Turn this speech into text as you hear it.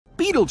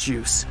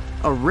Betelgeuse,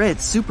 a red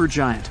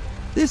supergiant.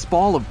 This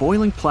ball of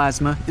boiling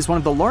plasma is one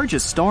of the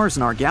largest stars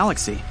in our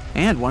galaxy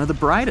and one of the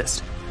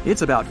brightest.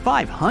 It's about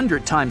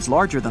 500 times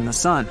larger than the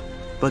Sun.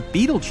 But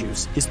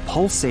Betelgeuse is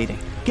pulsating,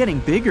 getting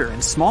bigger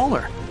and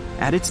smaller.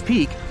 At its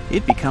peak,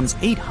 it becomes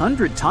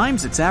 800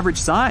 times its average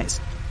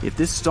size. If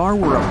this star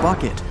were a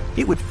bucket,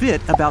 it would fit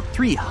about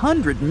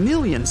 300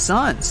 million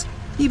suns,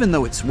 even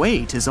though its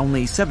weight is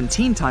only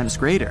 17 times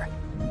greater.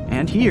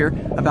 And here,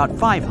 about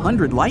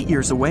 500 light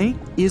years away,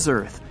 is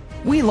Earth.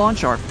 We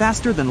launch our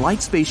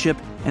faster-than-light spaceship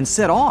and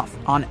set off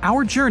on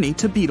our journey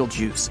to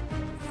Betelgeuse.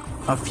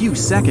 A few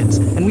seconds,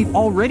 and we've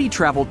already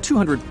traveled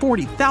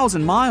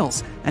 240,000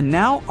 miles, and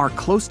now are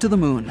close to the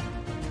Moon.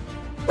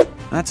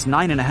 That's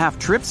 9.5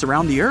 trips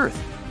around the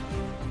Earth.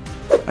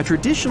 A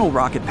traditional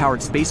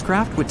rocket-powered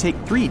spacecraft would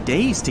take 3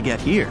 days to get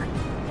here.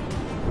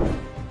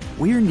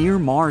 We're near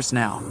Mars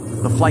now.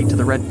 The flight to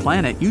the red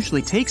planet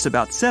usually takes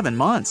about 7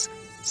 months.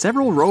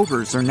 Several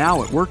rovers are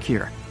now at work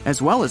here, as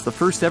well as the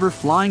first-ever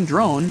flying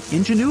drone,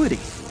 Ingenuity.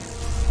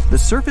 The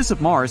surface of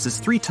Mars is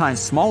 3 times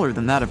smaller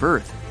than that of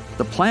Earth.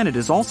 The planet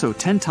is also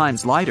 10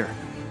 times lighter.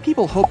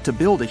 People hope to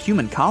build a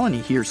human colony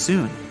here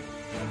soon.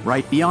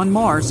 Right beyond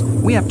Mars,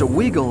 we have to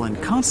wiggle and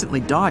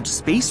constantly dodge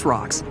space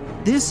rocks.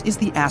 This is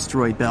the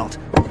asteroid belt.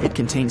 It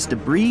contains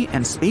debris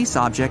and space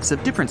objects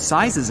of different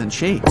sizes and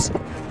shapes.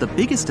 The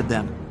biggest of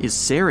them is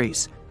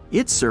Ceres.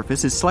 Its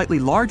surface is slightly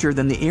larger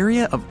than the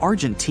area of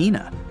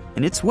Argentina,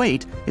 and its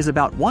weight is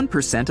about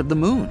 1% of the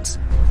Moon's.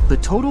 The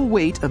total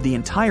weight of the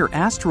entire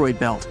asteroid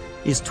belt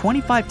is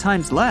 25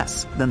 times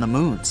less than the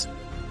Moon's.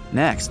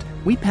 Next,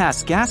 we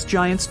pass gas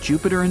giants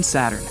Jupiter and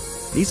Saturn.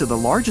 These are the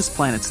largest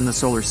planets in the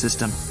solar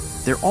system.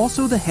 They're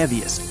also the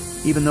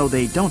heaviest, even though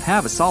they don't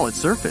have a solid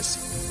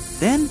surface.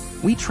 Then,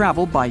 we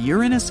travel by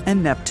Uranus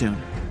and Neptune.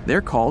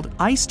 They're called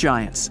ice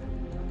giants.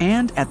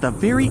 And at the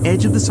very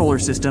edge of the solar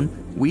system,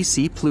 we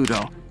see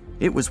Pluto.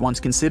 It was once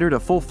considered a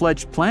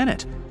full-fledged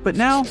planet, but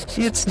now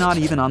it's not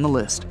even on the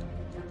list.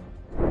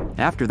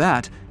 After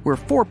that, we're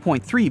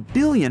 4.3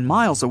 billion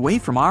miles away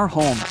from our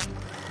home.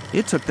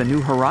 It took the New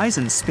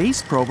Horizons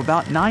space probe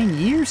about 9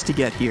 years to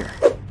get here.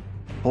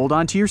 Hold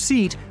on to your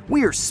seat,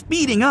 we're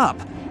speeding up!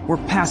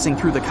 We're passing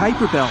through the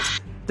Kuiper Belt.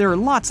 There are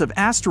lots of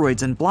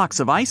asteroids and blocks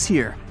of ice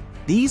here.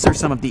 These are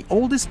some of the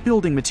oldest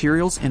building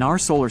materials in our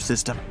solar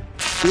system.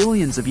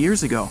 Billions of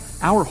years ago,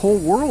 our whole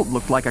world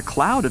looked like a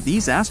cloud of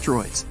these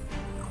asteroids.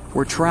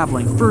 We're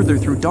traveling further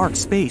through dark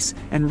space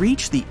and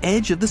reach the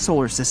edge of the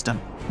solar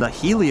system, the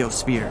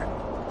heliosphere.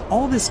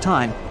 All this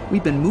time,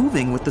 we've been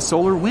moving with the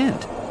solar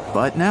wind.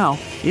 But now,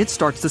 it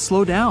starts to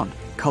slow down,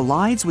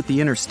 collides with the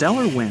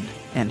interstellar wind,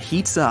 and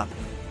heats up.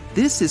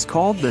 This is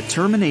called the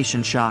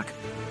termination shock.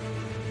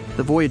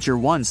 The Voyager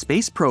 1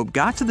 space probe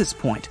got to this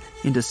point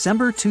in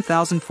December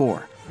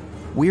 2004.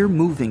 We're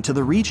moving to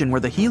the region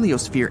where the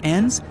heliosphere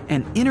ends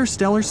and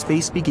interstellar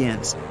space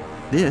begins.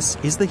 This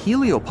is the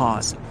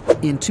heliopause.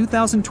 In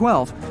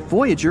 2012,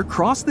 Voyager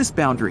crossed this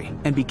boundary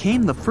and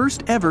became the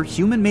first ever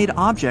human-made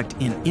object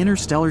in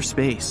interstellar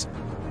space.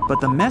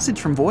 But the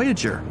message from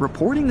Voyager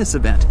reporting this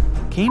event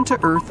came to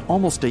Earth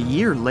almost a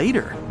year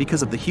later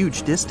because of the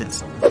huge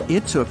distance.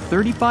 It took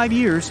 35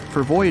 years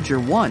for Voyager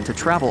 1 to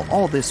travel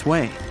all this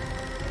way.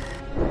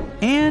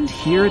 And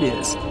here it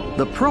is.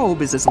 The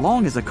probe is as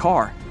long as a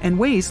car and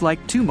weighs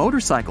like 2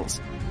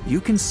 motorcycles.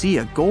 You can see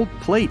a gold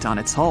plate on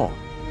its hull.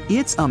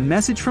 It's a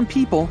message from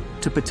people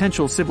to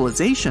potential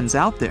civilizations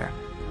out there.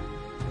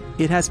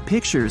 It has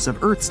pictures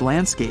of Earth's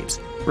landscapes,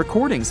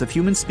 recordings of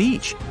human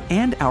speech,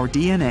 and our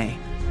DNA.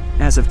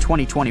 As of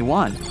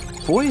 2021,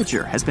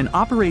 Voyager has been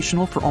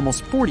operational for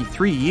almost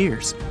 43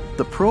 years.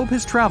 The probe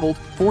has traveled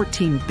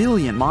 14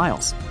 billion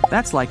miles.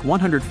 That's like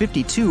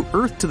 152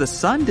 Earth to the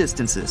Sun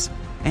distances.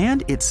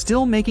 And it's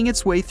still making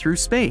its way through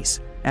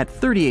space at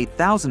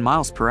 38,000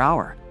 miles per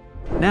hour.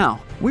 Now,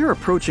 we're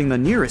approaching the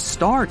nearest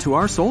star to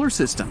our solar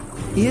system.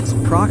 It's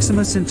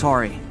Proxima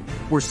Centauri.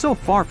 We're so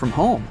far from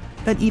home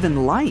that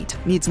even light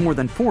needs more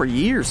than 4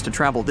 years to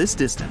travel this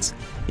distance.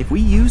 If we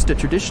used a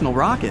traditional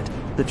rocket,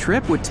 the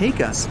trip would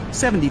take us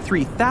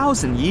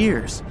 73,000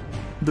 years.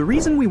 The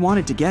reason we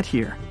wanted to get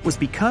here was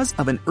because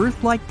of an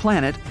Earth-like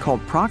planet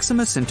called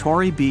Proxima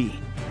Centauri b.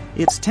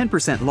 It's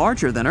 10%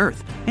 larger than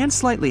Earth and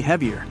slightly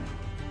heavier.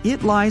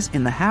 It lies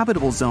in the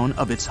habitable zone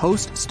of its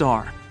host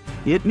star.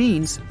 It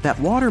means that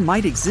water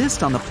might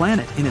exist on the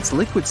planet in its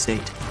liquid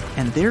state,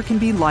 and there can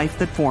be life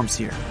that forms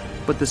here.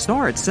 But the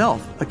star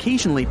itself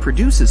occasionally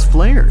produces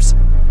flares.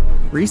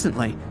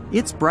 Recently,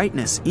 its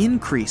brightness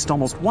increased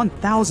almost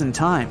 1,000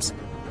 times.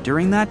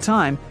 During that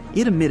time,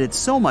 it emitted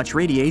so much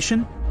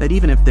radiation that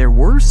even if there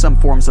were some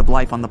forms of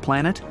life on the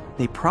planet,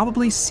 they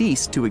probably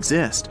ceased to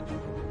exist.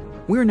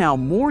 We're now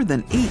more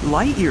than 8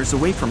 light years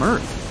away from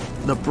Earth.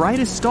 The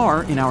brightest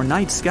star in our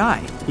night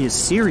sky is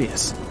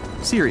Sirius.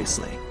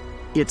 Seriously.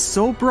 It's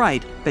so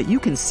bright that you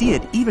can see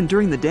it even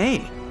during the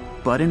day.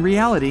 But in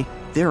reality,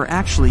 there are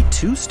actually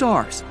 2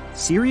 stars,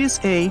 Sirius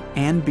A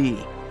and B.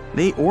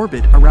 They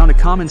orbit around a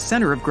common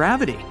center of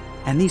gravity,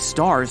 and these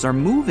stars are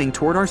moving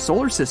toward our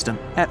solar system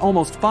at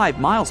almost 5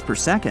 miles per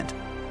second.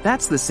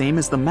 That's the same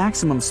as the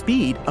maximum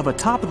speed of a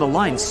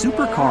top-of-the-line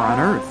supercar on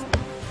Earth.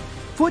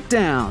 Foot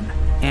down,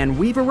 and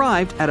we've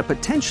arrived at a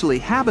potentially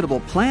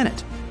habitable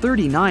planet,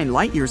 39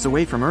 light-years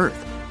away from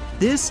Earth.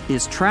 This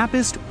is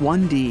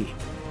TRAPPIST-1d.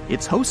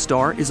 Its host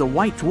star is a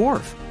white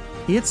dwarf.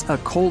 It's a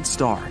cold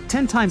star,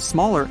 10 times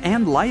smaller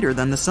and lighter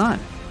than the Sun.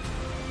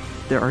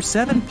 There are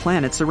 7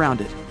 planets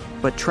around it,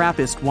 but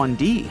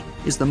TRAPPIST-1d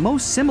is the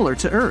most similar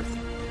to Earth.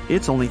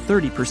 It's only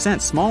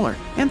 30% smaller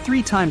and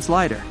 3 times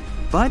lighter,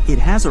 but it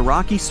has a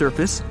rocky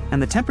surface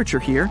and the temperature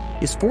here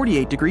is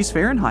 48 degrees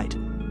Fahrenheit.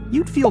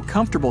 You'd feel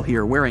comfortable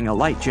here wearing a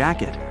light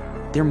jacket.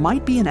 There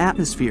might be an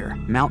atmosphere,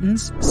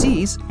 mountains,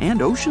 seas,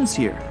 and oceans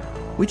here,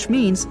 which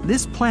means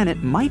this planet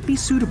might be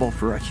suitable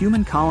for a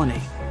human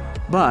colony.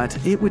 But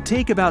it would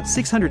take about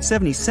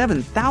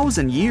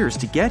 677,000 years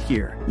to get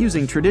here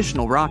using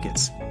traditional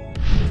rockets.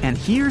 And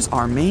here's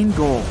our main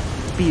goal,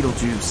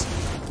 Betelgeuse.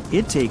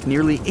 It'd take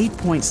nearly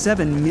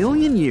 8.7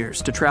 million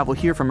years to travel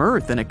here from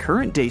Earth in a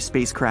current-day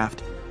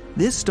spacecraft.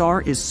 This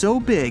star is so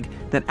big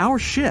that our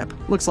ship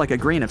looks like a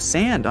grain of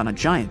sand on a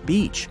giant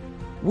beach.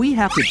 We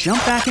have to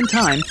jump back in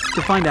time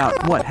to find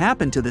out what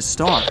happened to this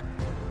star.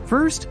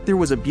 First, there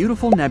was a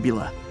beautiful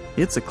nebula.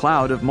 It's a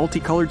cloud of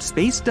multicolored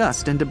space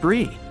dust and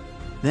debris.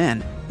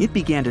 Then, it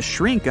began to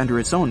shrink under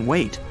its own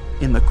weight.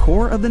 In the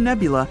core of the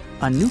nebula,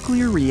 a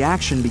nuclear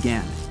reaction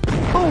began.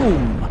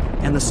 Boom!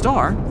 And the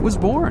star was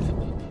born.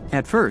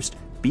 At first,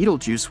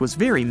 Betelgeuse was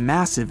very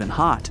massive and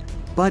hot,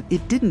 but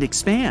it didn't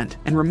expand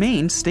and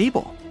remained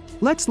stable.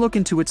 Let's look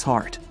into its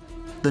heart.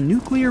 The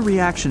nuclear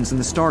reactions in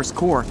the star's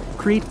core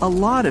create a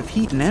lot of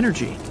heat and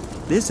energy.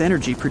 This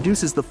energy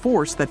produces the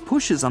force that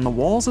pushes on the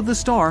walls of the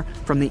star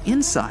from the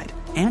inside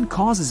and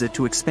causes it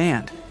to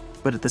expand.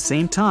 But at the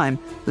same time,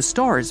 the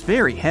star is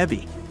very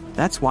heavy.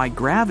 That's why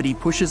gravity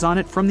pushes on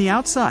it from the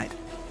outside.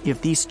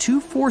 If these two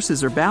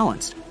forces are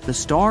balanced, the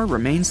star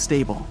remains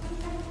stable.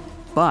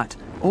 But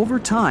over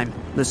time,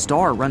 the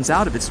star runs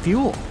out of its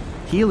fuel,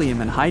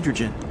 helium and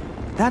hydrogen.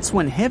 That's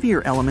when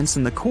heavier elements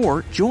in the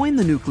core join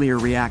the nuclear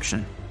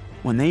reaction.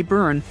 When they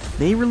burn,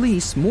 they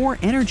release more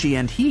energy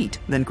and heat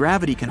than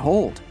gravity can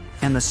hold,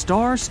 and the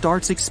star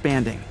starts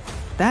expanding.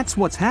 That's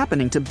what's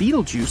happening to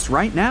Betelgeuse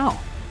right now.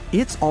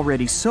 It's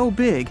already so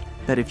big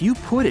that if you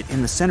put it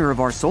in the center of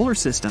our solar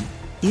system,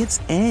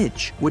 its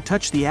edge would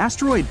touch the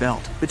asteroid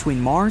belt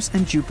between Mars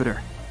and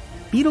Jupiter.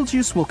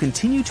 Betelgeuse will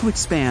continue to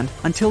expand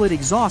until it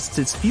exhausts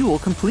its fuel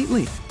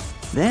completely.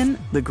 Then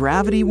the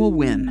gravity will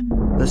win.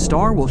 The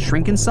star will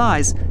shrink in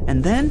size,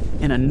 and then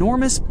an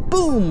enormous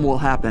boom will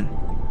happen.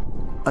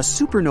 A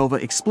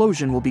supernova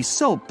explosion will be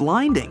so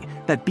blinding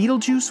that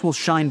Betelgeuse will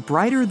shine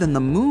brighter than the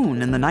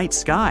moon in the night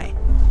sky.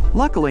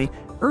 Luckily,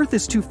 Earth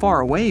is too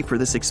far away for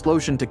this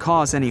explosion to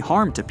cause any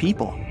harm to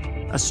people.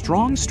 A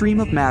strong stream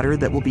of matter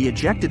that will be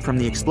ejected from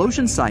the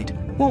explosion site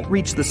won't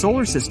reach the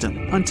solar system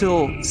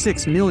until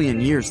 6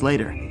 million years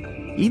later.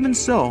 Even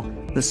so,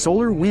 the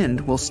solar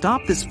wind will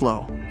stop this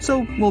flow,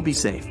 so we'll be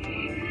safe.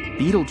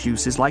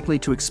 Betelgeuse is likely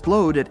to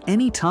explode at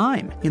any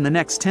time in the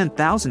next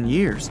 10,000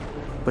 years,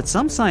 but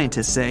some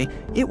scientists say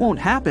it won't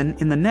happen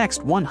in the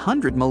next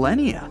 100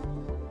 millennia.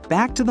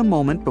 Back to the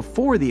moment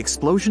before the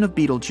explosion of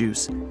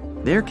Betelgeuse,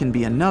 there can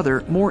be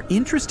another, more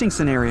interesting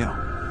scenario.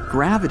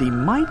 Gravity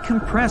might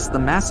compress the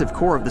massive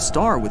core of the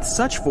star with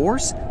such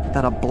force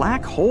that a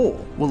black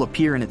hole will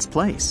appear in its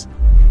place.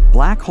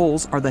 Black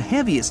holes are the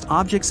heaviest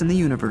objects in the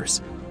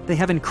universe. They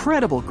have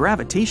incredible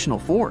gravitational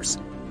force.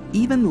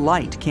 Even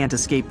light can't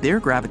escape their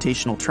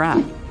gravitational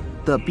trap.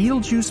 The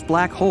Betelgeuse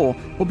black hole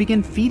will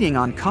begin feeding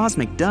on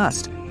cosmic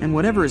dust and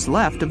whatever is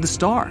left of the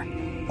star.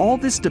 All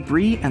this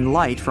debris and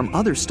light from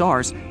other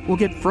stars will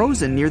get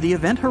frozen near the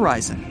event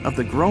horizon of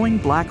the growing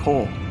black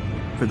hole.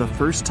 For the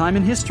first time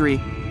in history,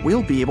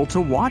 we'll be able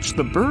to watch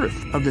the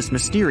birth of this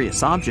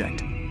mysterious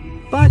object.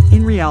 But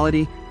in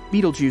reality,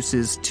 Betelgeuse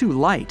is too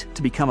light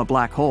to become a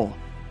black hole.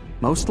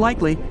 Most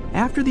likely,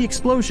 after the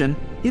explosion,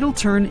 it'll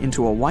turn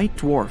into a white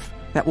dwarf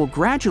that will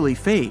gradually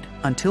fade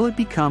until it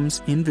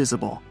becomes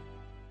invisible.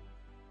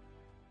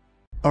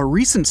 A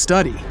recent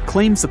study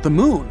claims that the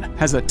moon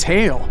has a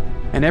tail,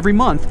 and every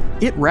month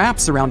it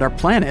wraps around our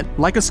planet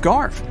like a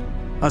scarf.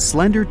 A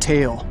slender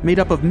tail made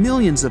up of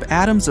millions of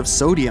atoms of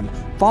sodium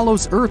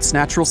follows Earth's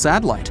natural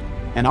satellite,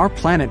 and our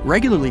planet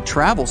regularly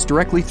travels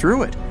directly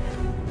through it.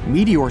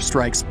 Meteor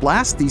strikes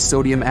blast these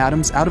sodium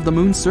atoms out of the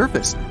moon's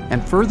surface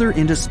and further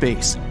into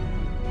space.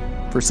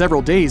 For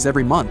several days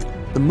every month,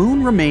 the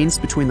moon remains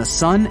between the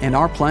sun and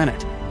our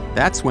planet.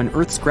 That's when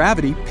Earth's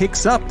gravity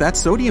picks up that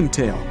sodium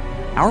tail.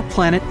 Our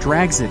planet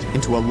drags it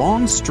into a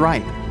long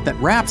stripe that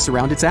wraps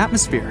around its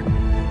atmosphere.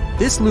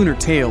 This lunar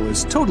tail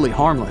is totally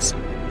harmless.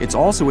 It's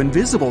also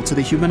invisible to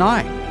the human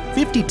eye,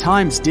 50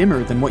 times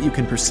dimmer than what you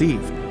can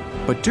perceive.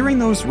 But during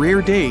those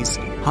rare days,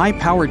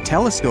 high-powered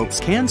telescopes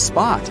can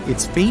spot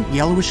its faint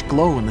yellowish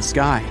glow in the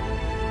sky.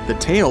 The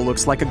tail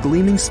looks like a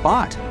gleaming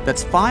spot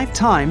that's 5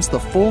 times the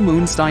full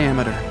moon's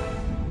diameter.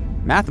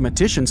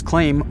 Mathematicians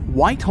claim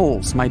white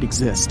holes might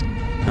exist.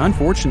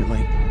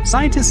 Unfortunately,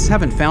 scientists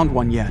haven't found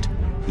one yet.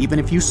 Even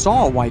if you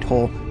saw a white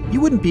hole, You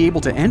wouldn't be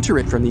able to enter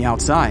it from the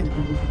outside,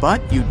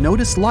 but you'd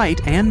notice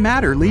light and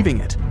matter leaving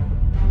it.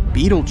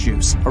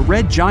 Betelgeuse, a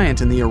red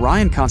giant in the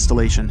Orion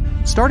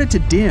constellation, started to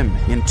dim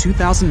in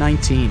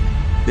 2019.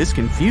 This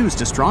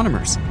confused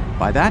astronomers.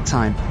 By that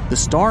time, the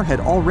star had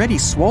already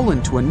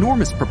swollen to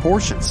enormous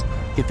proportions.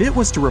 If it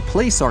was to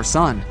replace our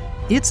Sun,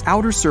 its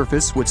outer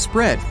surface would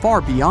spread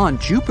far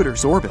beyond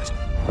Jupiter's orbit.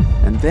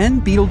 And then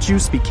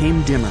Betelgeuse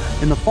became dimmer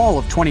in the fall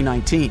of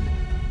 2019.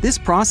 This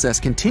process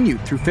continued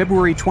through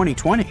February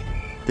 2020.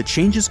 The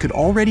changes could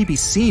already be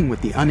seen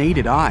with the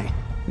unaided eye.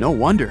 No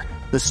wonder,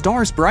 the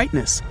star's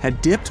brightness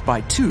had dipped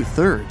by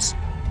 2/3.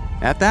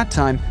 At that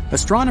time,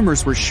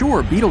 astronomers were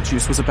sure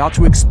Betelgeuse was about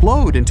to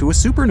explode into a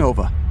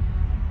supernova.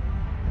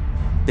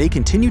 They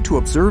continued to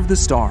observe the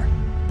star,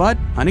 but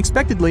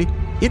unexpectedly,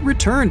 it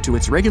returned to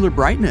its regular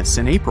brightness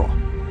in April.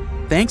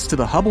 Thanks to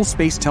the Hubble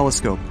Space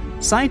Telescope,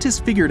 scientists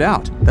figured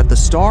out that the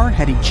star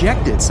had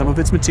ejected some of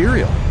its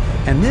material,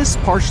 and this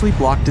partially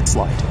blocked its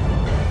light.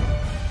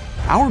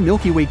 Our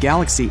Milky Way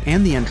galaxy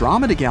and the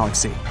Andromeda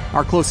galaxy,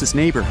 our closest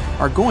neighbor,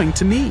 are going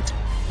to meet.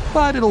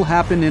 But it'll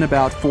happen in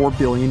about 4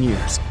 billion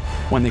years.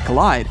 When they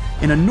collide,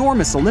 an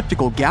enormous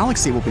elliptical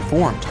galaxy will be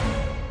formed.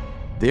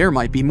 There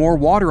might be more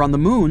water on the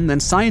moon than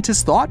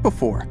scientists thought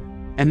before,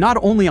 and not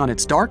only on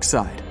its dark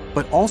side,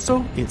 but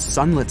also its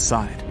sunlit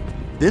side.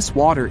 This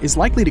water is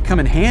likely to come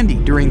in handy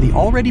during the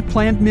already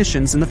planned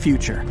missions in the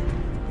future.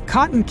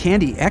 Cotton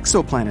candy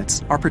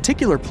exoplanets are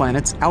particular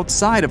planets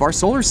outside of our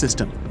solar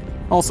system,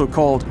 also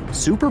called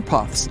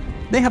superpuffs.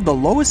 They have the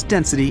lowest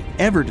density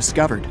ever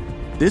discovered.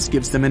 This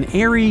gives them an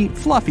airy,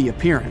 fluffy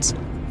appearance.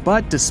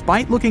 But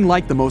despite looking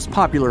like the most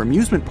popular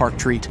amusement park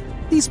treat,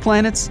 these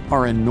planets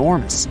are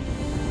enormous.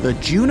 The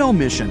Juno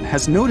mission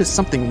has noticed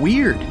something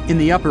weird in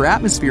the upper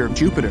atmosphere of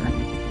Jupiter.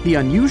 The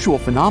unusual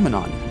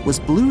phenomenon was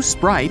blue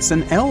sprites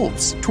and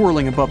elves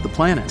twirling above the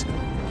planet.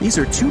 These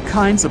are two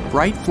kinds of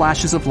bright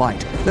flashes of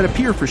light that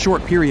appear for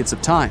short periods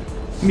of time,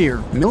 mere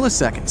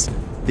milliseconds.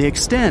 They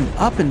extend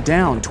up and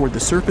down toward the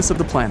surface of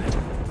the planet.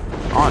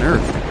 On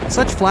Earth,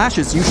 such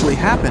flashes usually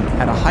happen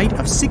at a height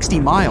of 60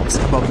 miles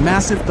above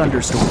massive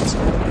thunderstorms.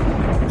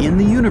 In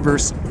the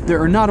universe,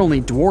 there are not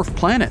only dwarf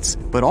planets,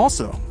 but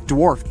also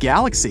dwarf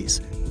galaxies.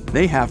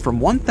 They have from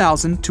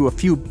 1,000 to a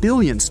few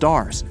billion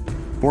stars.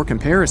 For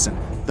comparison,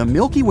 the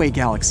Milky Way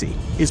galaxy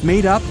is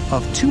made up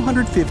of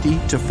 250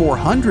 to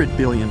 400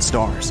 billion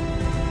stars.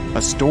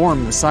 A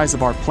storm the size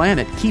of our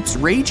planet keeps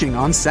raging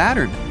on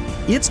Saturn.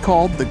 It's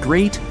called the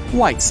Great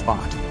White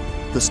Spot.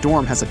 The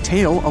storm has a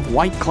tail of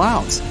white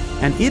clouds,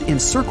 and it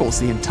encircles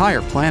the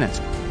entire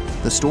planet.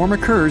 The storm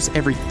occurs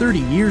every 30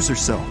 years or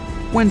so,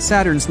 when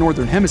Saturn's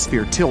northern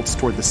hemisphere tilts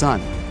toward the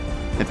Sun.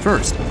 At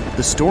first,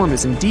 the storm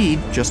is indeed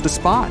just a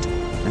spot,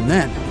 and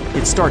then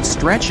it starts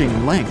stretching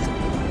in length.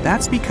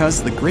 That's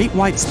because the Great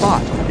White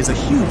Spot is a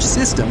huge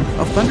system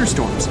of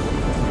thunderstorms.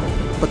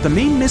 But the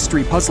main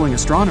mystery puzzling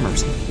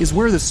astronomers is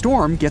where the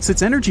storm gets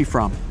its energy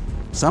from.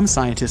 Some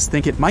scientists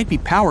think it might be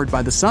powered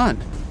by the Sun.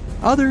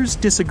 Others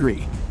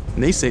disagree.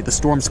 They say the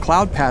storm's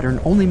cloud pattern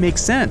only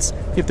makes sense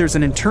if there's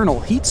an internal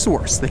heat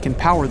source that can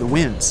power the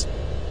winds.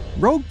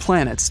 Rogue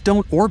planets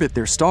don't orbit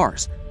their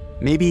stars,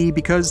 maybe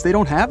because they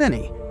don't have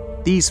any.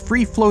 These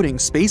free-floating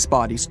space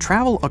bodies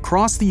travel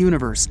across the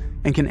universe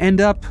and can end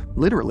up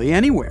literally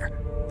anywhere.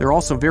 They're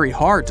also very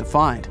hard to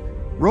find.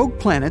 Rogue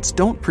planets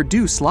don't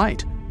produce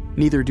light.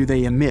 Neither do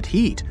they emit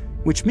heat,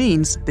 which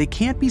means they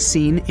can't be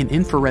seen in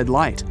infrared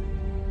light.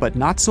 But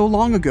not so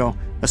long ago,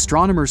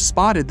 astronomers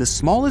spotted the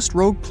smallest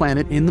rogue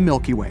planet in the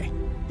Milky Way.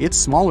 It's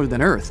smaller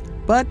than Earth,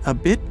 but a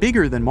bit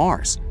bigger than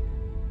Mars.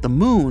 The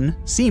Moon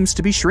seems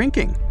to be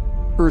shrinking.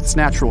 Earth's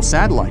natural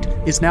satellite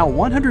is now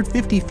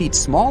 150 feet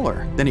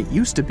smaller than it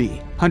used to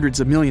be hundreds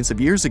of millions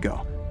of years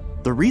ago.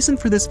 The reason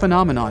for this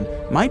phenomenon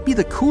might be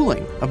the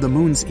cooling of the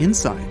Moon's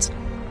insides.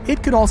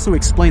 It could also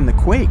explain the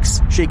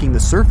quakes shaking the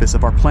surface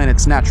of our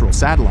planet's natural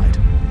satellite.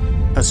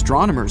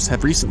 Astronomers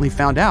have recently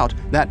found out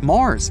that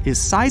Mars is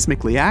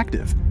seismically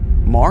active.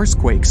 Mars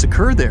quakes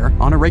occur there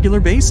on a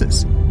regular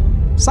basis.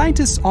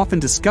 Scientists often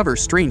discover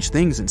strange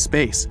things in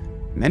space.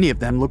 Many of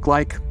them look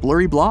like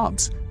blurry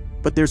blobs.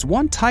 But there's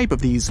one type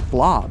of these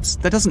blobs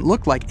that doesn't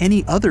look like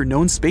any other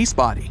known space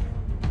body.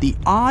 The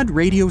odd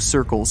radio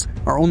circles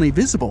are only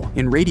visible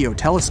in radio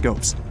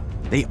telescopes.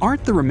 They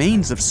aren't the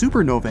remains of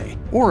supernovae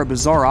or a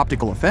bizarre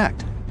optical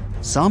effect.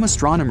 Some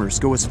astronomers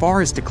go as far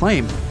as to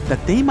claim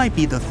that they might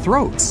be the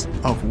throats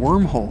of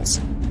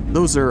wormholes.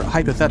 Those are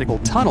hypothetical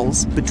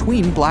tunnels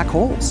between black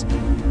holes.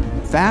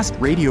 Fast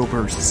radio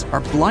bursts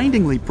are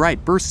blindingly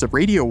bright bursts of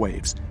radio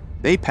waves.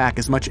 They pack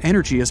as much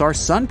energy as our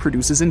Sun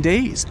produces in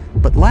days,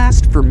 but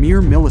last for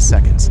mere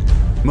milliseconds.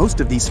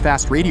 Most of these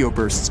fast radio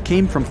bursts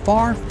came from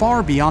far,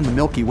 far beyond the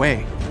Milky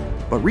Way.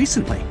 But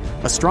recently,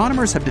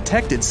 astronomers have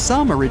detected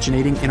some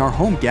originating in our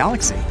home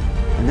galaxy,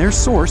 and their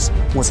source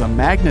was a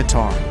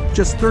magnetar,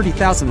 just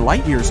 30,000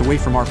 light-years away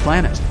from our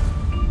planet.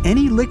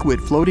 Any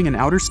liquid floating in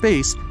outer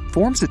space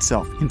forms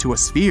itself into a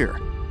sphere.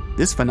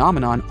 This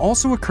phenomenon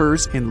also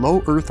occurs in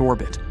low Earth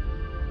orbit.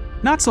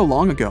 Not so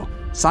long ago,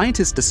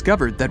 scientists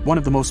discovered that one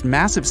of the most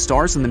massive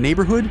stars in the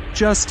neighborhood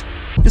just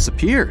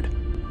disappeared.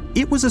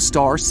 It was a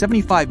star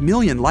 75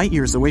 million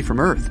light-years away from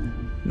Earth.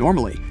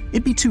 Normally,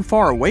 it'd be too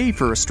far away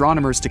for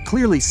astronomers to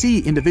clearly see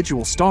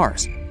individual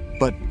stars,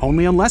 but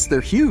only unless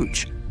they're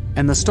huge.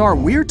 And the star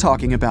we're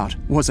talking about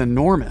was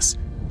enormous.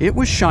 It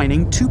was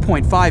shining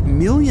 2.5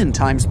 million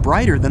times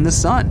brighter than the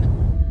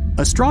Sun.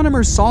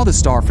 Astronomers saw the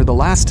star for the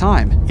last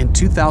time in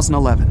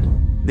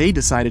 2011. They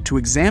decided to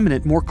examine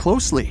it more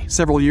closely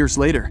several years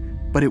later,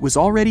 but it was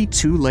already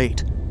too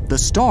late. The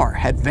star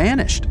had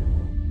vanished.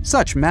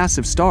 Such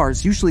massive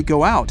stars usually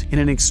go out in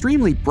an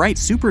extremely bright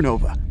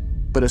supernova,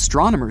 but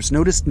astronomers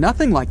noticed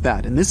nothing like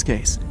that in this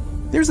case.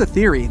 There's a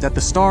theory that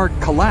the star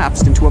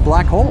collapsed into a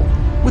black hole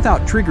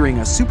without triggering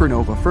a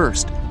supernova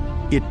first.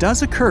 It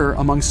does occur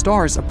among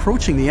stars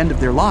approaching the end of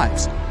their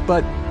lives,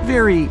 but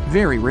very,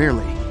 very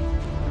rarely.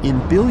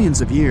 In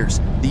billions of years,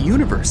 the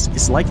universe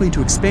is likely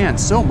to expand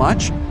so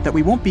much that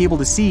we won't be able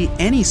to see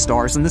any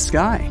stars in the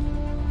sky.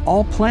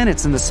 All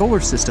planets in the solar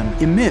system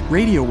emit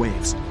radio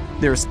waves.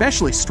 They're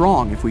especially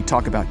strong if we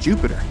talk about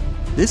Jupiter.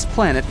 This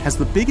planet has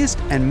the biggest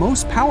and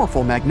most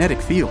powerful magnetic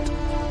field.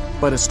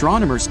 But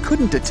astronomers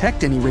couldn't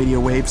detect any radio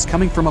waves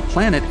coming from a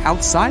planet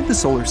outside the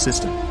solar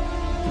system.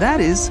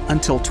 That is,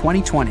 until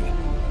 2020.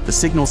 The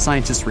signal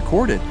scientists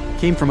recorded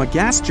came from a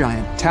gas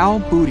giant, Tau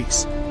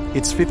Bootes.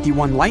 It's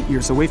 51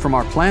 light-years away from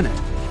our planet.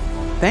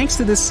 Thanks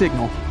to this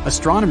signal,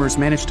 astronomers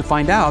managed to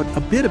find out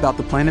a bit about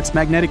the planet's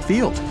magnetic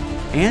field.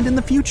 And in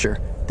the future,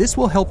 this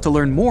will help to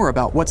learn more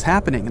about what's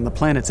happening in the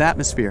planet's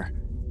atmosphere.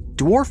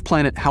 Dwarf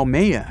planet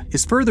Haumea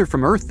is further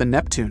from Earth than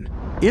Neptune.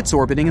 It's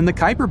orbiting in the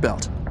Kuiper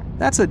Belt.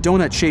 That's a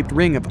donut-shaped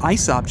ring of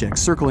ice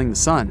objects circling the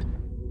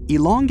Sun.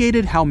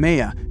 Elongated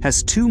Haumea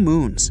has 2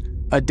 moons.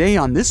 A day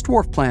on this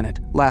dwarf planet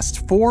lasts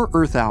 4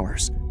 Earth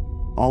hours.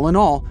 All in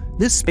all,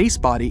 this space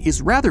body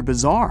is rather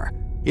bizarre.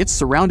 It's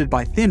surrounded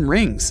by thin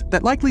rings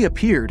that likely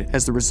appeared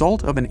as the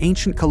result of an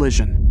ancient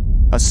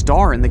collision. A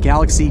star in the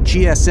galaxy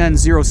GSN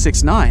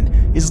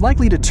 069 is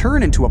likely to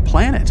turn into a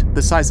planet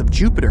the size of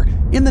Jupiter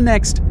in the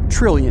next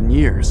trillion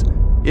years.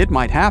 It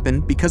might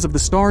happen because of the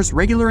star's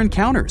regular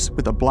encounters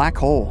with a black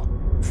hole.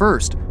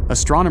 First,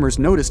 astronomers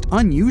noticed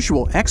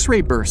unusual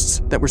X-ray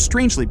bursts that were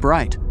strangely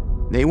bright.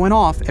 They went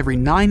off every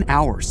 9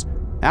 hours.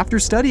 After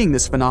studying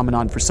this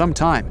phenomenon for some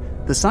time,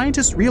 the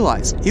scientists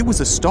realized it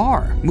was a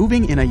star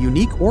moving in a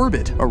unique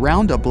orbit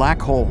around a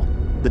black hole.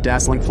 The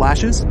dazzling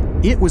flashes?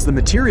 It was the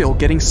material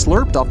getting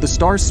slurped off the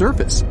star's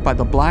surface by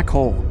the black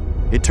hole.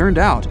 It turned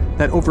out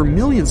that over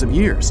millions of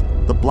years,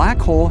 the black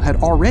hole had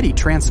already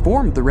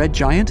transformed the red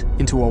giant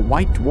into a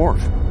white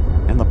dwarf.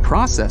 And the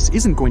process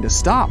isn't going to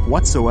stop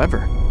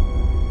whatsoever.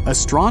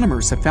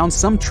 Astronomers have found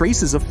some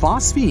traces of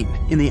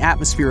phosphine in the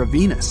atmosphere of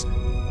Venus.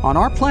 On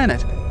our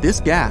planet, this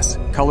gas,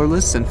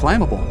 colorless and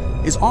flammable,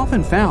 is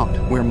often found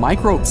where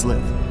microbes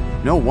live.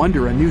 No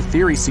wonder a new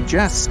theory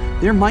suggests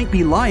there might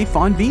be life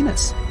on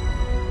Venus.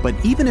 But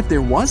even if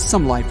there was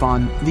some life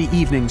on the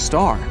evening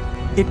star,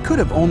 it could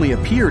have only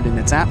appeared in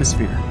its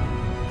atmosphere.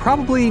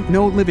 Probably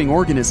no living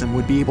organism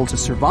would be able to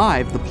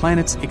survive the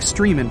planet's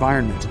extreme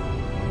environment.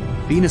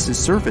 Venus's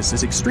surface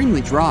is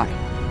extremely dry.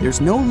 There's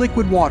no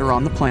liquid water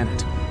on the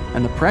planet,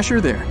 and the pressure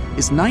there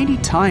is 90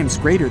 times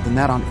greater than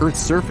that on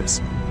Earth's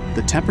surface.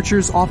 The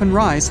temperatures often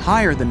rise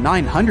higher than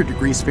 900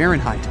 degrees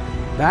Fahrenheit.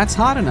 That's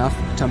hot enough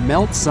to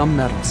melt some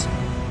metals.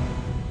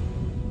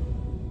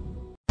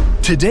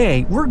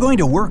 Today, we're going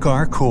to work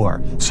our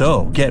core,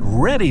 so get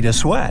ready to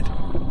sweat.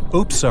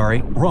 Oops,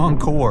 sorry, wrong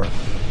core.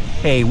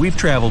 Hey, we've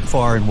traveled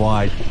far and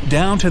wide,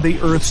 down to the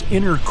Earth's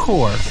inner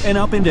core and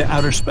up into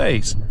outer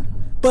space.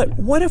 But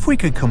what if we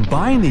could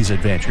combine these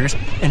adventures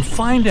and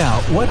find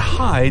out what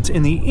hides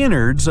in the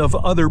innards of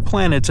other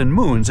planets and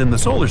moons in the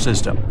solar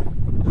system?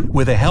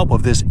 With the help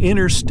of this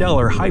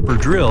interstellar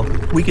hyperdrill,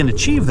 we can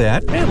achieve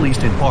that, at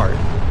least in part.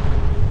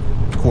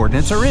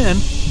 Coordinates are in,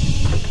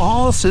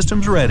 all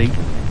systems ready,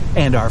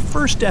 and our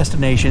first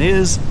destination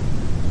is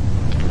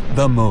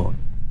the Moon.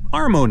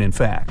 Our moon, in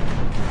fact.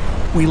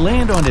 We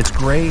land on its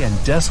gray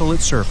and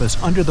desolate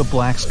surface under the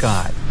black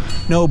sky.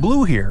 No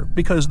blue here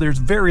because there's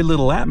very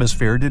little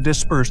atmosphere to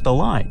disperse the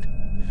light.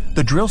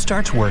 The drill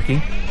starts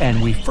working,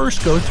 and we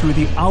first go through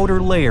the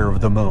outer layer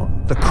of the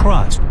moon, the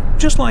crust,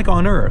 just like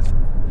on Earth.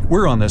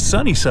 We're on the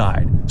sunny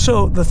side,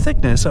 so the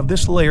thickness of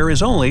this layer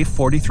is only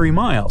 43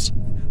 miles.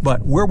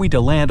 But were we to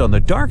land on the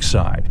dark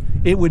side,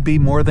 it would be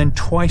more than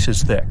twice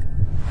as thick.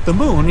 The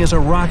moon is a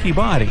rocky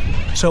body,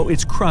 so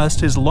its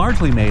crust is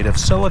largely made of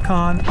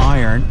silicon,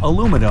 iron,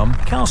 aluminum,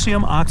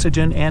 calcium,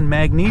 oxygen, and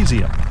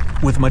magnesium,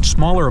 with much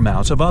smaller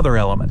amounts of other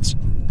elements.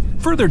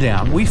 Further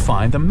down, we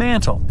find the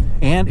mantle,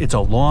 and it's a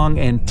long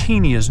and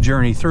tedious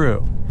journey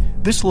through.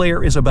 This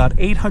layer is about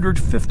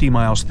 850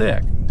 miles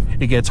thick.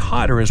 It gets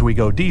hotter as we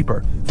go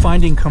deeper,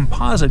 finding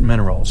composite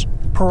minerals,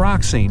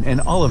 pyroxene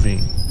and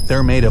olivine.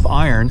 They're made of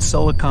iron,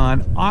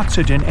 silicon,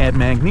 oxygen, and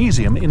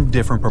magnesium in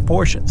different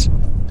proportions.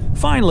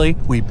 Finally,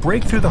 we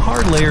break through the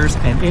hard layers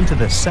and into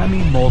the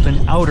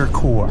semi-molten outer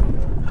core.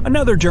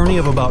 Another journey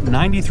of about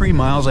 93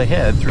 miles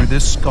ahead through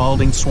this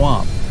scalding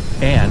swamp.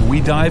 And we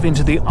dive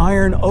into the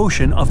iron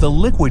ocean of the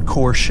liquid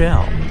core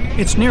shell.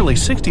 It's nearly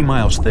 60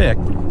 miles thick,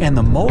 and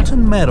the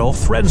molten metal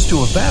threatens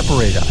to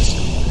evaporate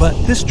us. But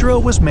this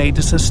drill was made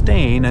to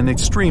sustain an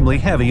extremely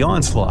heavy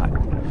onslaught.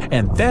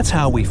 And that's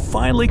how we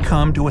finally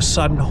come to a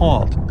sudden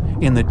halt.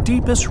 In the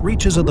deepest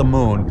reaches of the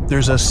moon,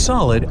 there's a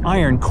solid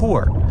iron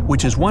core,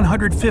 which is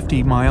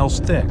 150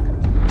 miles thick.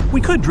 We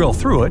could drill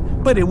through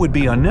it, but it would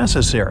be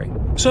unnecessary.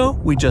 So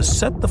we just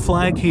set the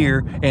flag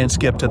here and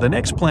skip to the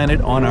next planet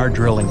on our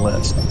drilling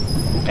list.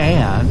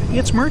 And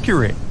it's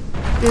Mercury.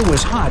 It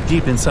was hot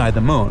deep inside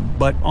the moon,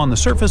 but on the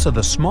surface of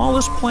the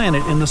smallest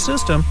planet in the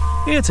system,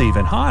 it's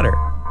even hotter.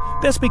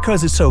 That's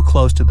because it's so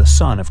close to the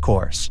sun, of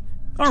course.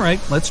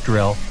 Alright, let's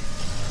drill.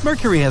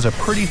 Mercury has a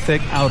pretty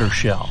thick outer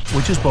shell,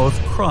 which is both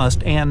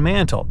crust and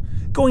mantle,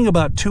 going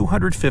about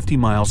 250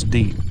 miles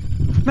deep.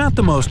 Not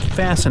the most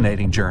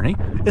fascinating journey,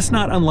 it's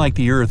not unlike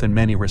the Earth in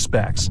many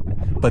respects.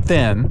 But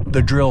then,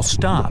 the drill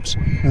stops,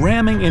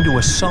 ramming into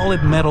a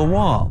solid metal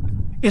wall.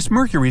 It's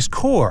Mercury's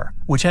core,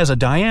 which has a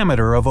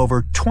diameter of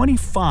over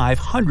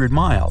 2,500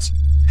 miles.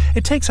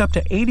 It takes up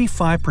to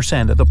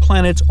 85% of the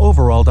planet's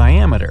overall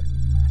diameter.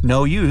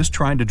 No use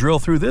trying to drill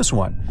through this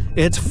one.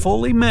 It's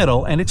fully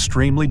metal and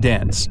extremely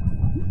dense.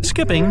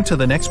 Skipping to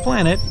the next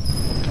planet,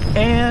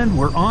 and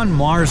we're on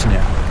Mars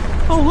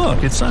now. Oh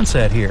look, it's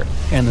sunset here,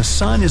 and the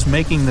sun is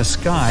making the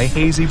sky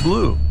hazy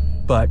blue.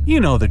 But you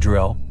know the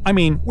drill. I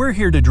mean, we're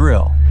here to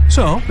drill,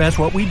 so that's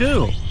what we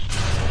do.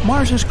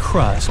 Mars's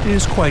crust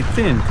is quite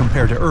thin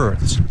compared to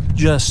Earth's,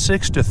 just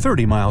 6 to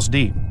 30 miles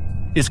deep.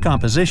 Its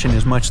composition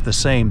is much the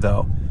same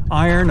though: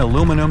 iron,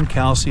 aluminum,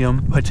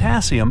 calcium,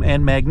 potassium,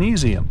 and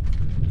magnesium.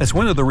 That's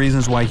one of the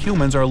reasons why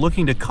humans are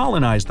looking to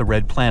colonize the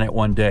red planet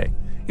one day.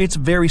 It's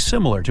very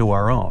similar to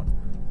our own.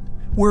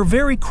 We're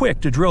very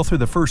quick to drill through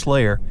the first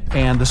layer,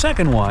 and the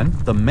second one,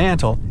 the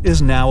mantle,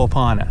 is now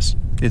upon us.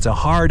 It's a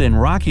hard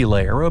and rocky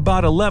layer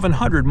about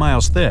 1,100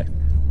 miles thick.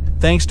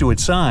 Thanks to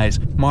its size,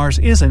 Mars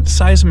isn't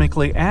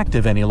seismically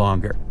active any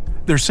longer.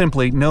 There's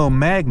simply no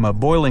magma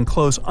boiling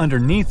close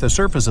underneath the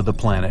surface of the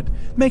planet,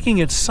 making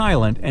it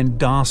silent and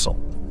docile.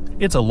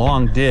 It's a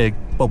long dig,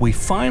 but we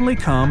finally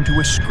come to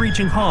a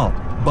screeching halt,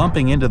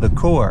 bumping into the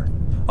core.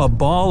 A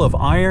ball of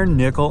iron,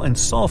 nickel, and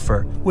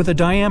sulfur with a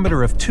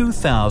diameter of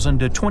 2,000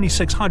 to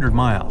 2,600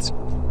 miles.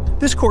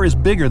 This core is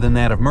bigger than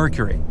that of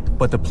Mercury,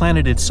 but the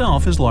planet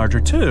itself is larger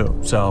too,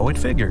 so it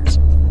figures.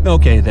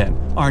 Okay then,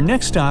 our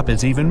next stop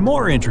is even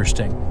more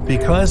interesting,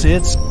 because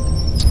it's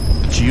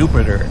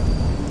Jupiter.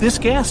 This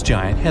gas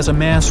giant has a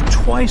mass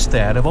twice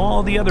that of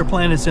all the other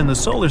planets in the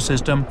solar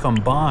system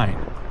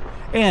combined.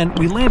 And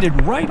we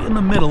landed right in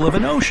the middle of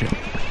an ocean.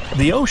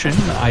 The ocean,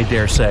 I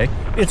dare say,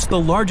 it's the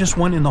largest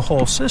one in the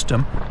whole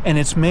system, and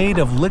it's made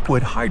of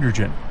liquid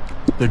hydrogen.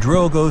 The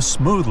drill goes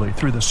smoothly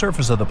through the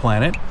surface of the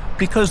planet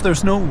because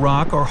there's no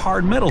rock or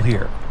hard metal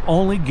here,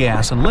 only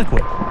gas and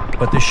liquid.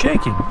 But the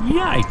shaking,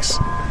 yikes!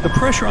 The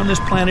pressure on this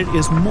planet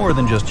is more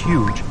than just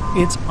huge,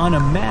 it's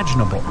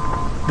unimaginable.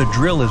 The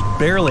drill is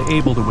barely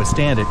able to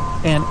withstand it,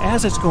 and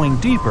as it's going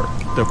deeper,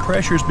 the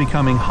pressure's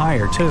becoming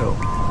higher too.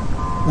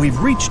 We've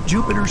reached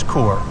Jupiter's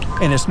core,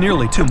 and it's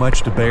nearly too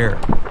much to bear.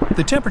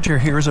 The temperature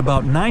here is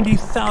about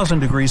 90,000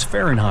 degrees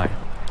Fahrenheit,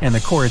 and the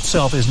core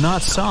itself is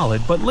not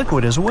solid but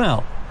liquid as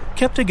well,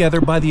 kept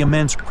together by the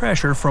immense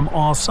pressure from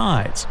all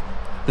sides.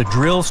 The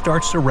drill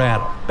starts to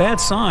rattle. Bad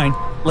sign.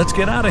 Let's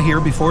get out of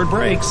here before it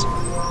breaks.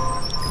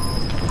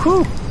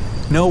 Whew!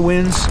 No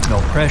winds, no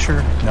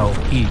pressure, no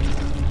heat.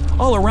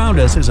 All around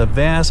us is a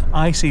vast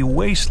icy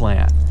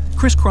wasteland,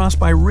 crisscrossed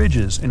by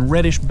ridges and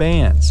reddish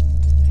bands.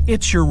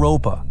 It's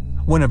Europa,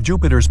 one of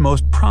Jupiter's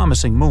most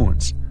promising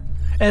moons.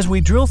 As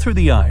we drill through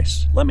the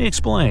ice, let me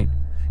explain.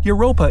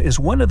 Europa is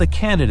one of the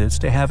candidates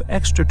to have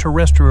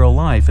extraterrestrial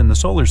life in the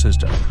solar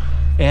system,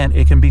 and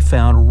it can be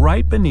found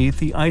right beneath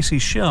the icy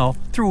shell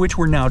through which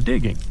we're now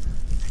digging.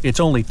 It's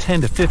only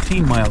 10 to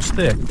 15 miles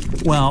thick,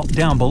 while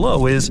down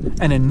below is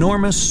an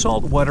enormous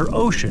saltwater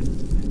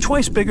ocean,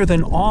 twice bigger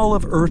than all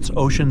of Earth's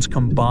oceans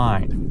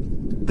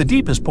combined. The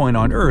deepest point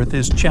on Earth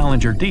is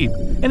Challenger Deep,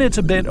 and it's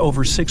a bit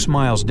over 6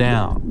 miles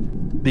down.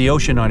 The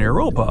ocean on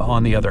Europa,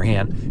 on the other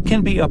hand,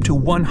 can be up to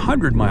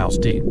 100 miles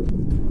deep.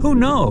 Who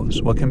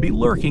knows what can be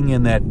lurking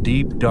in that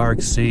deep,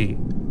 dark sea?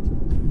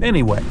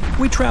 Anyway,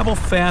 we travel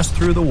fast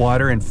through the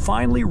water and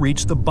finally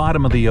reach the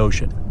bottom of the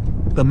ocean.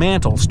 The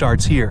mantle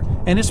starts here,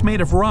 and it's made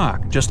of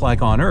rock, just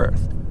like on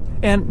Earth.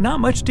 And not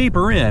much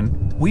deeper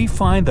in, we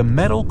find the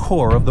metal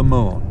core of the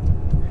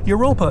moon.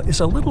 Europa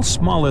is a little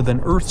smaller than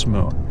Earth's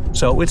moon,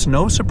 so it's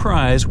no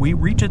surprise we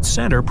reach its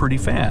center pretty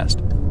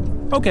fast.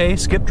 Okay,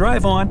 skip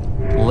drive on.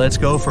 Let's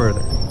go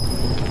further.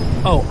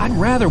 Oh, I'd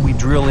rather we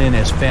drill in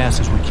as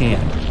fast as we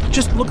can.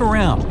 Just look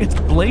around, it's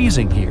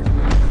blazing here.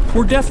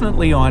 We're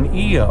definitely on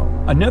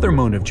Io, another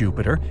moon of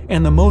Jupiter,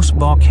 and the most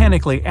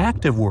volcanically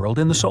active world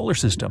in the solar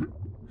system.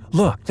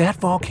 Look, that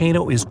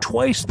volcano is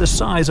twice the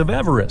size of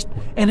Everest,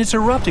 and it's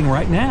erupting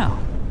right now.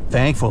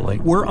 Thankfully,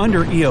 we're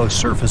under Io's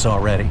surface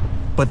already,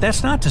 but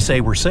that's not to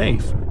say we're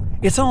safe.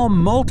 It's all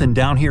molten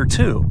down here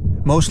too,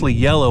 mostly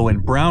yellow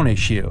and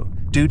brownish hue,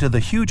 due to the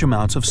huge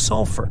amounts of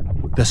sulfur.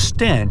 The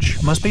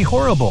stench must be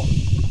horrible.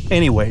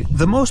 Anyway,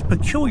 the most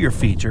peculiar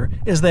feature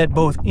is that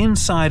both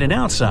inside and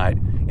outside,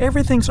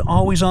 everything's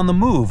always on the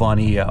move on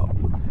Io.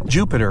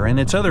 Jupiter and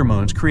its other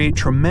moons create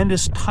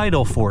tremendous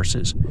tidal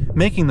forces,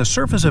 making the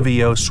surface of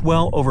Io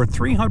swell over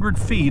 300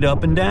 feet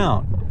up and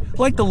down.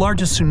 Like the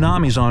largest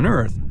tsunamis on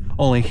Earth,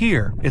 only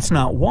here it's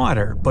not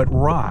water but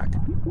rock.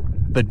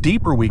 The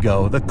deeper we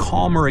go, the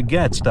calmer it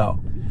gets though,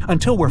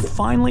 until we're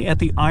finally at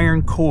the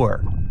iron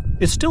core.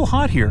 It's still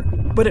hot here,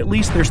 but at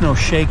least there's no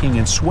shaking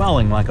and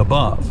swelling like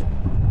above.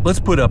 Let's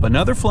put up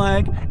another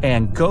flag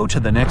and go to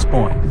the next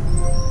point.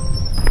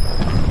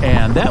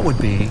 And that would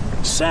be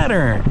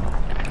Saturn,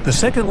 the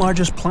second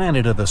largest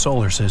planet of the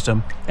solar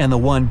system and the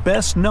one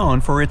best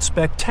known for its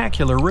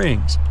spectacular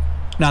rings.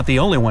 Not the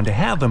only one to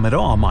have them at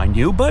all, mind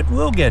you, but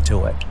we'll get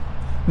to it.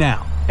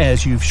 Now,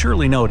 as you've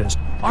surely noticed,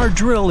 our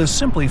drill is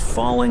simply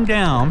falling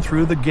down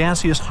through the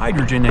gaseous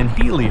hydrogen and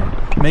helium,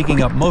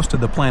 making up most of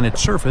the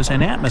planet's surface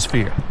and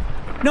atmosphere.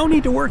 No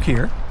need to work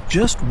here.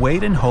 Just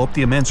wait and hope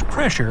the immense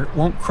pressure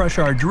won't crush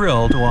our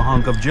drill to a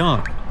hunk of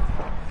junk.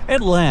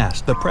 At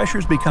last, the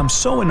pressures become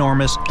so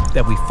enormous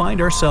that we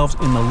find ourselves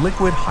in the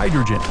liquid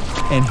hydrogen,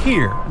 and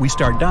here we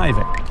start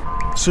diving.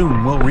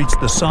 Soon we'll reach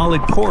the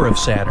solid core of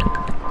Saturn.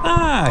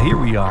 Here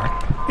we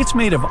are. It's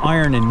made of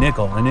iron and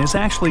nickel and is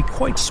actually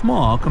quite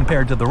small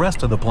compared to the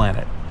rest of the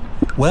planet.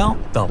 Well,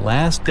 the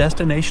last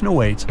destination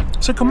awaits,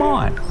 so come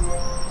on.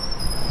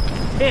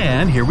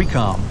 And here we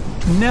come,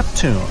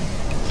 Neptune.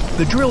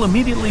 The drill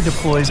immediately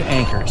deploys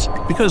anchors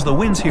because the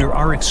winds here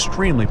are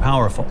extremely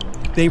powerful.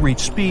 They reach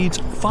speeds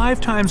 5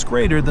 times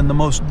greater than the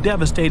most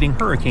devastating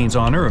hurricanes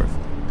on Earth.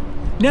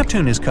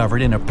 Neptune is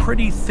covered in a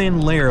pretty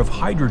thin layer of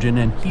hydrogen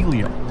and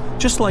helium,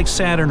 just like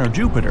Saturn or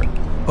Jupiter,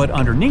 but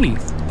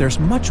underneath there's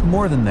much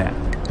more than that.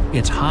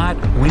 It's hot,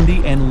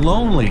 windy, and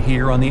lonely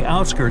here on the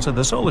outskirts of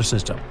the solar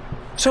system.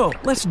 So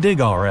let's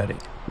dig already.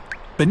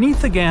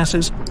 Beneath the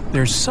gases,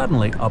 there's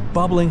suddenly a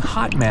bubbling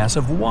hot mass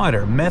of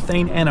water,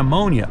 methane, and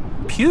ammonia.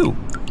 Phew!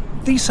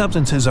 These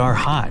substances are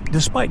hot,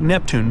 despite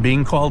Neptune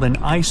being called an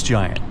ice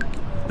giant.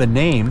 The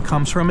name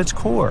comes from its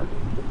core.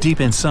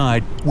 Deep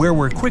inside, where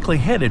we're quickly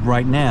headed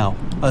right now,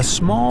 a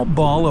small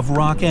ball of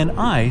rock and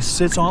ice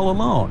sits all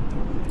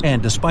alone.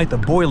 And despite the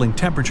boiling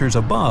temperatures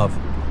above,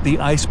 the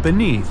ice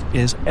beneath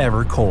is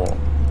ever cold.